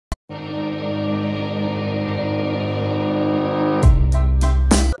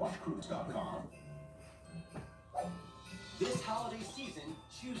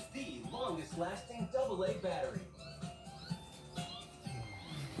longest-lasting AA battery.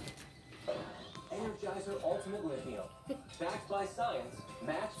 Energizer Ultimate Lithium. Backed by science,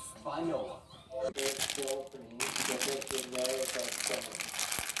 matched by no one.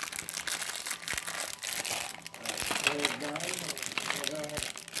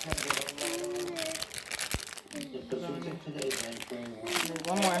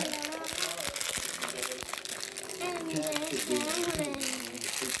 One more.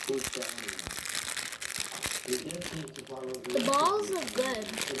 The balls are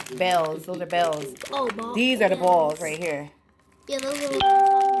good. Bells. Those are bells. Oh, balls. These are the balls right here. Yeah, those are good.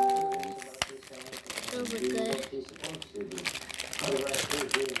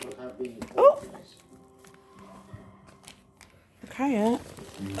 Oh. Okay.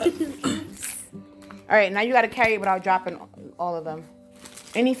 All right, now you got to carry it without dropping all of them.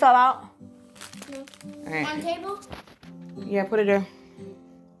 Any fell out? No. All right. On the table? Yeah, put it there.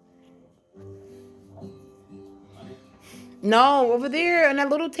 No, over there on that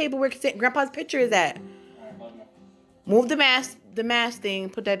little table where Grandpa's picture is at. Move the mask thing.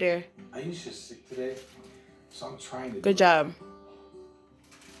 Put that there. Aisha's just sick today, so I'm trying to. Good job.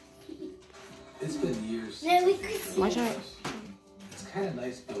 It's been years. Yeah, we could see. Watch out. It's kind of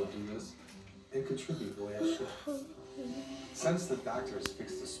nice to be able to do this and contribute the way I should. Since the doctors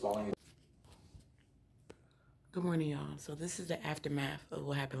fixed the swelling. Good morning, y'all. So this is the aftermath of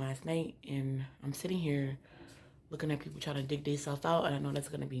what happened last night, and I'm sitting here looking at people trying to dig themselves out, and I know that's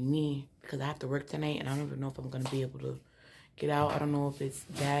going to be me because I have to work tonight, and I don't even know if I'm going to be able to get out. I don't know if it's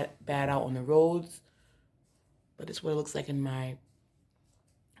bad out on the roads, but it's what it looks like in my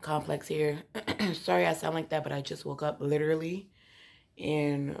complex here. Sorry I sound like that, but I just woke up literally,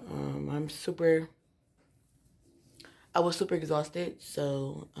 and I was super exhausted,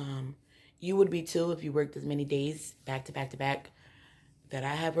 so you would be too if you worked as many days back to back to back that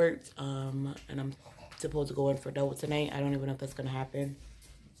I have worked, and I'm supposed to go in for double tonight. I don't even know if that's gonna happen,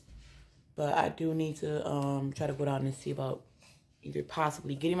 but I do need to try to go down and see about either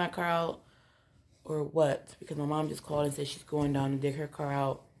possibly getting my car out or what, because my mom just called and said she's going down to dig her car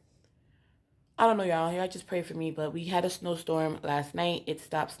out. I don't know, y'all. Y'all just pray for me. But we had a snowstorm last night. It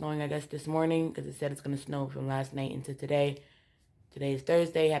stopped snowing, I guess, this morning because it said it's gonna snow from last night into today. Today is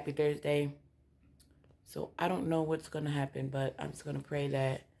Thursday. Happy Thursday. So I don't know what's gonna happen, but I'm just gonna pray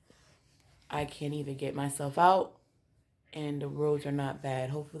that I can either get myself out and the roads are not bad.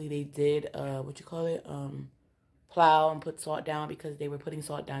 Hopefully they did, plow and put salt down, because they were putting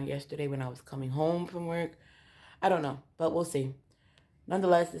salt down yesterday when I was coming home from work. I don't know, but we'll see.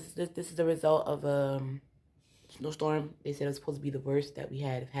 Nonetheless, this is the result of a snowstorm. They said it was supposed to be the worst that we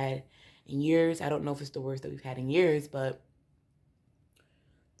have had in years. I don't know if it's the worst that we've had in years, but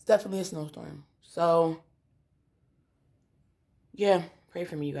it's definitely a snowstorm. So, yeah. Pray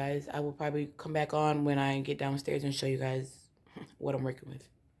for me, you guys. I will probably come back on when I get downstairs and show you guys what I'm working with.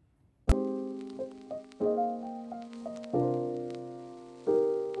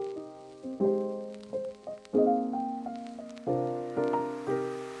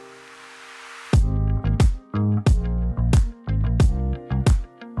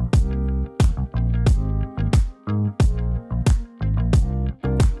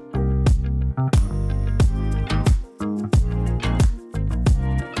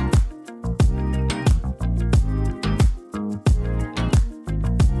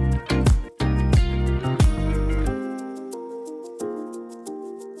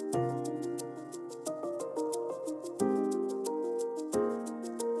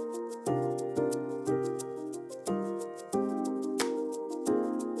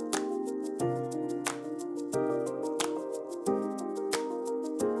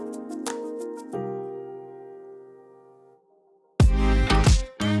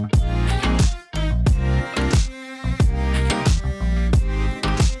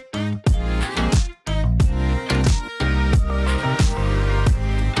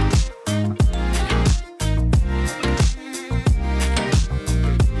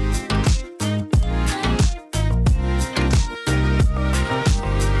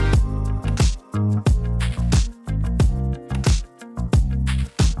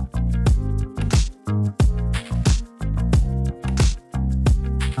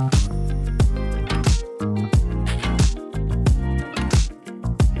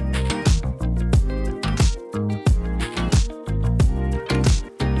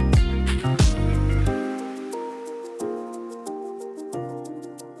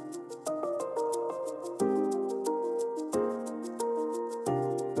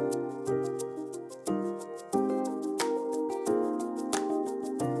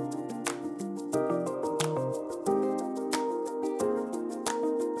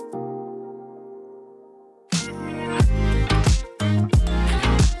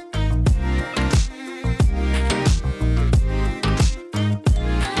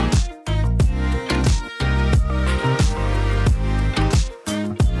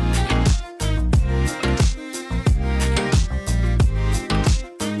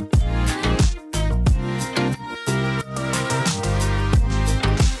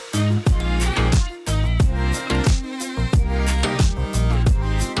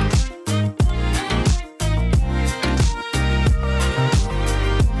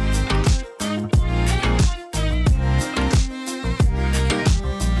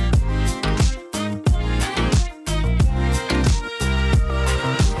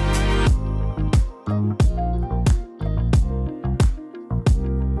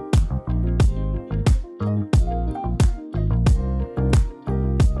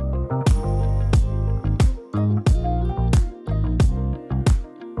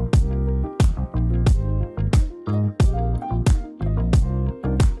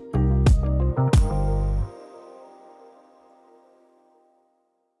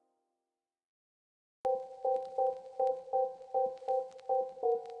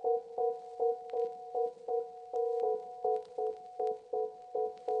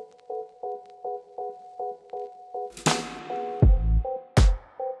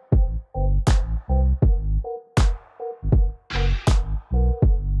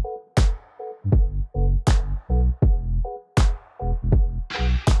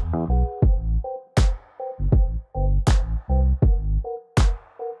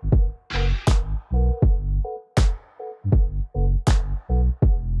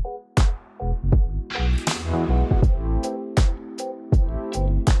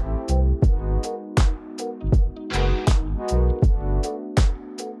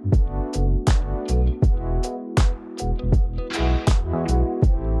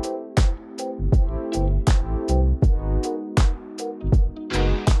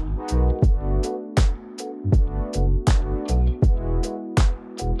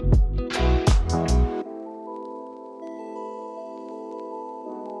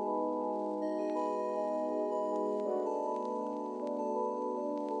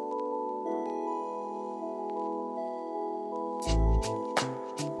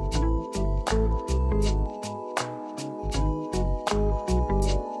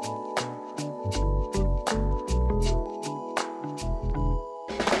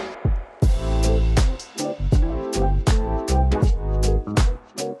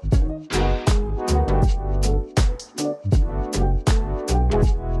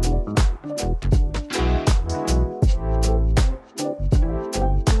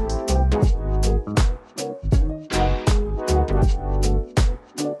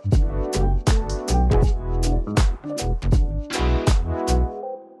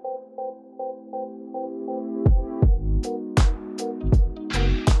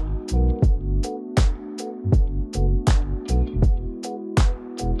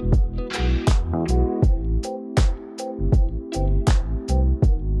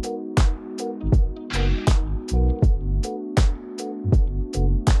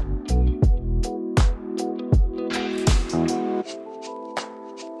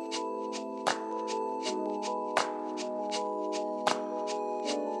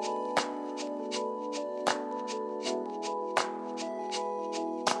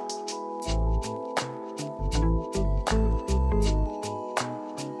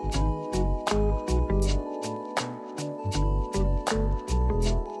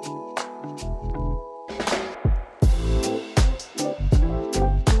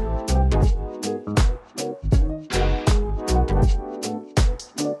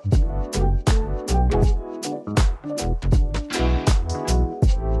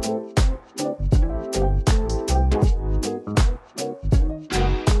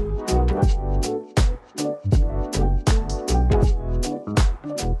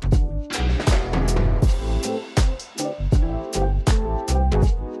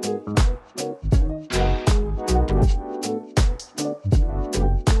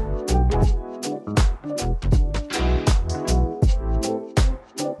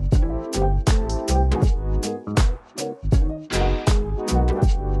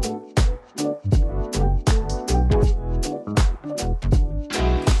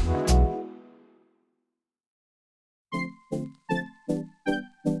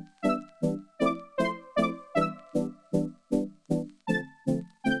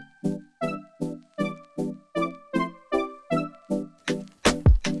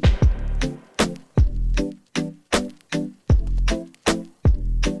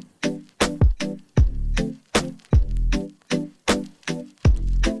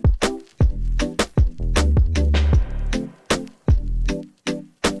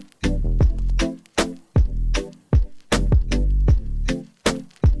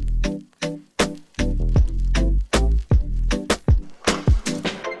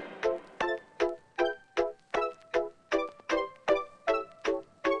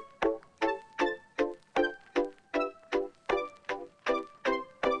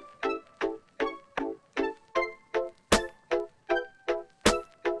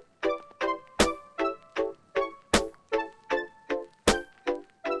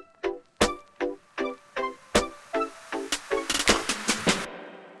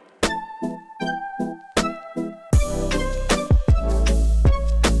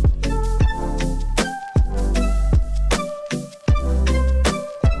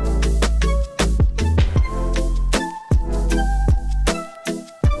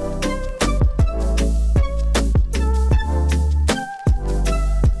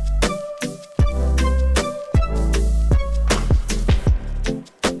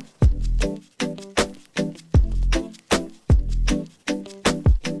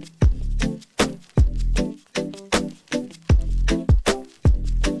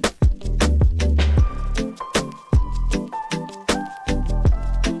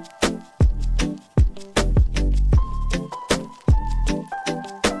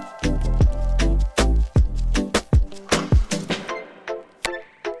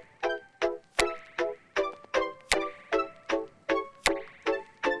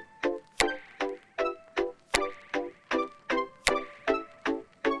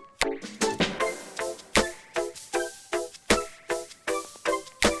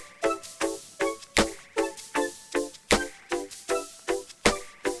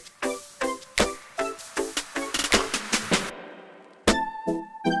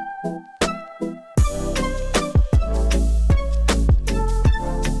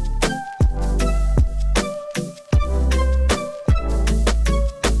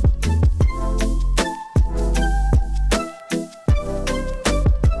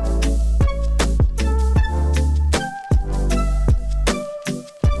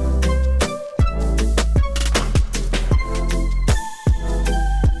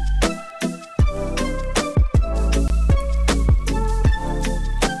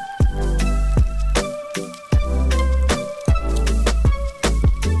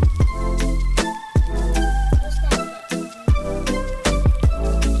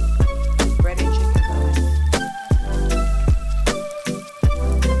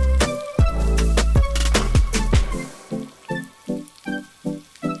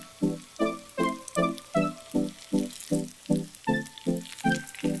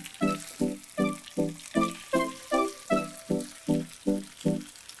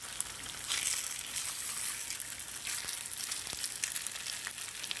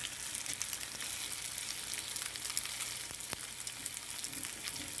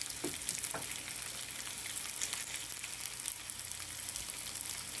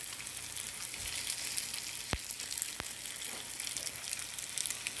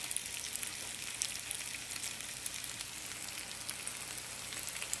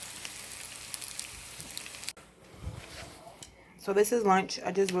 So this is lunch.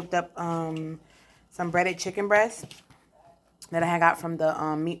 I just whipped up some breaded chicken breast that I had got from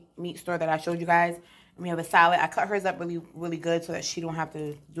the meat store that I showed you guys. And we have a salad. I cut hers up really good so that she don't have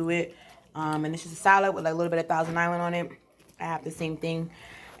to do it. And this is a salad with like a little bit of Thousand Island on it. I have the same thing.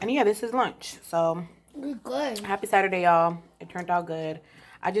 And yeah, this is lunch. So good. Happy Saturday, y'all. It turned out good.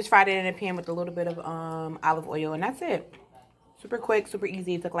 I just fried it in a pan with a little bit of olive oil, and that's it. Super quick, super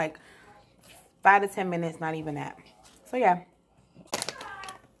easy. It took like 5 to 10 minutes, not even that. So yeah.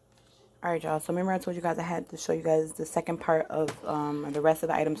 All right, y'all. So remember I told you guys I had to show you guys the second part of the rest of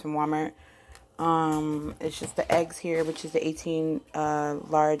the items from Walmart. It's just the eggs here, which is the 18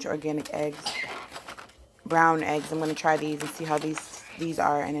 large organic eggs, brown eggs. I'm gonna try these and see how these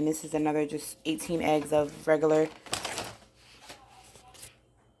are. And then this is another just 18 eggs of regular.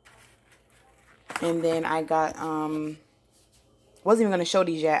 And then I got wasn't even gonna show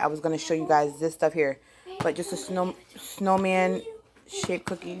these yet. I was gonna show you guys this stuff here, but just a snowman shaped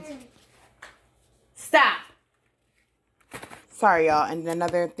cookies. Stop. Sorry, y'all. And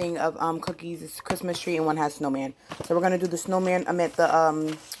another thing of cookies is Christmas tree, and one has snowman. So we're gonna do the snowman. I meant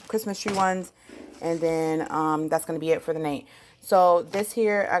the Christmas tree ones, And then that's going to be it for the night. So this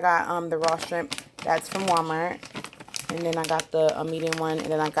here, I got the raw shrimp. That's from Walmart. And then I got the medium one.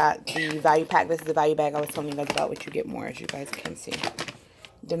 And then I got the value pack. This is the value bag I was telling you guys about, which you get more, as you guys can see.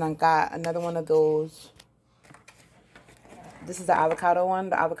 Then I got another one of those. This is the avocado one,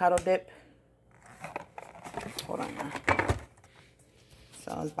 the avocado dip. Hold on now.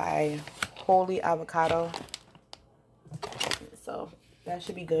 So it's by Holy Avocado. So that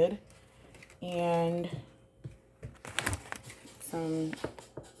should be good. And some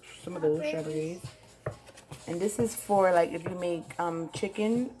of those strawberries. And this is for like if you make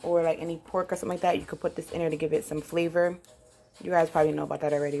chicken or like any pork or something like that, you could put this in there to give it some flavor. You guys probably know about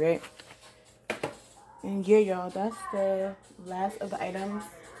that already, right? And yeah, y'all, that's the last of the items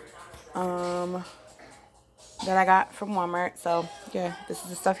that I got from Walmart. So yeah, this is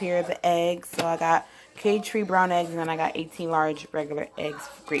the stuff here, the eggs. So I got cage-free brown eggs, and then I got 18 large regular eggs,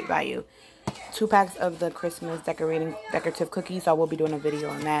 great value. 2 packs of the Christmas decorative cookies. So I will be doing a video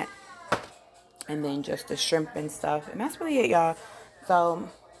on that. And then just the shrimp and stuff. And that's really it, y'all. So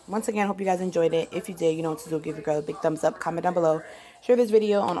once again, hope you guys enjoyed it. If you did, you know what to do. Give your girl a big thumbs up. Comment down below. Share this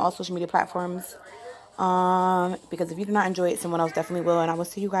video on all social media platforms. Because if you do not enjoy it, someone else definitely will. And I will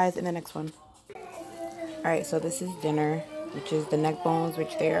see you guys in the next one. Alright, so this is dinner, which is the neck bones,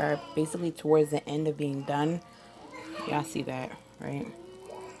 which they are basically towards the end of being done. Y'all see that, right?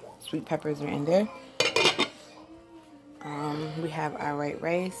 Sweet peppers are in there. We have our white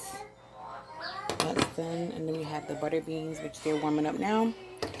rice. That's done. And then we have the butter beans, which they're warming up now.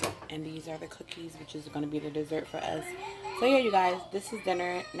 And these are the cookies, which is going to be the dessert for us. So yeah, you guys, this is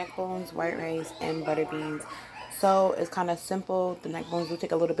dinner. Neck bones, white rice, and butter beans. So it's kind of simple. The neck bones will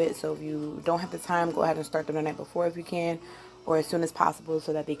take a little bit. So if you don't have the time, go ahead and start them the night before if you can. Or as soon as possible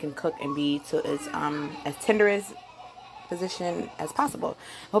so that they can cook and be to as tender as position as possible.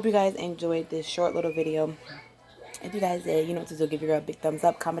 Hope you guys enjoyed this short little video. If you guys did, you know what to do. Give your girl a big thumbs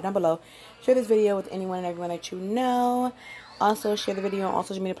up. Comment down below. Share this video with anyone and everyone that you know. Also, share the video on all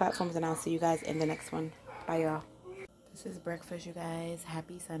social media platforms. And I'll see you guys in the next one. Bye, y'all. This is breakfast, you guys.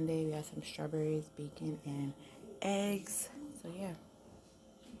 Happy Sunday. We got some strawberries, bacon, and eggs. So, yeah.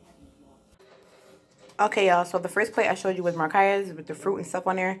 Okay, y'all. So, the first plate I showed you was Markaya's with the fruit and stuff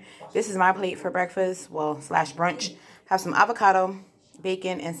on there. This is my plate for breakfast. Well, / brunch. Have some avocado,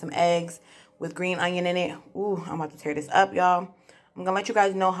 bacon, and some eggs with green onion in it. Ooh, I'm about to tear this up, y'all. I'm gonna let you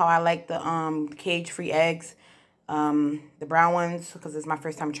guys know how I like the cage-free eggs, the brown ones, because it's my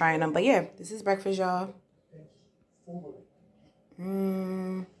first time trying them. But yeah, this is breakfast, y'all.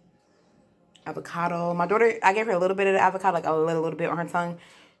 Avocado. My daughter, I gave her a little bit of the avocado, like a little bit on her tongue.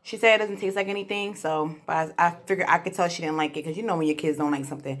 She said it doesn't taste like anything, so but I figured I could tell she didn't like it, because you know when your kids don't like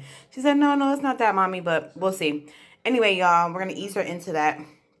something. She said, no, it's not that, mommy, but we'll see. Anyway, y'all, we're gonna ease her into that.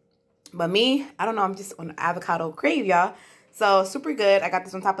 But me, I don't know, I'm just on avocado crave, y'all. So, super good. I got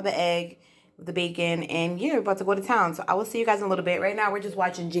this on top of the egg with the bacon. And, yeah, we're about to go to town. So, I will see you guys in a little bit. Right now, we're just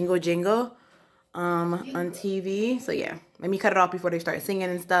watching Jingle Jingle on TV. So, yeah. Let me cut it off before they start singing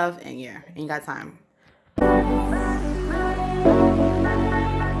and stuff. And, yeah, ain't got time.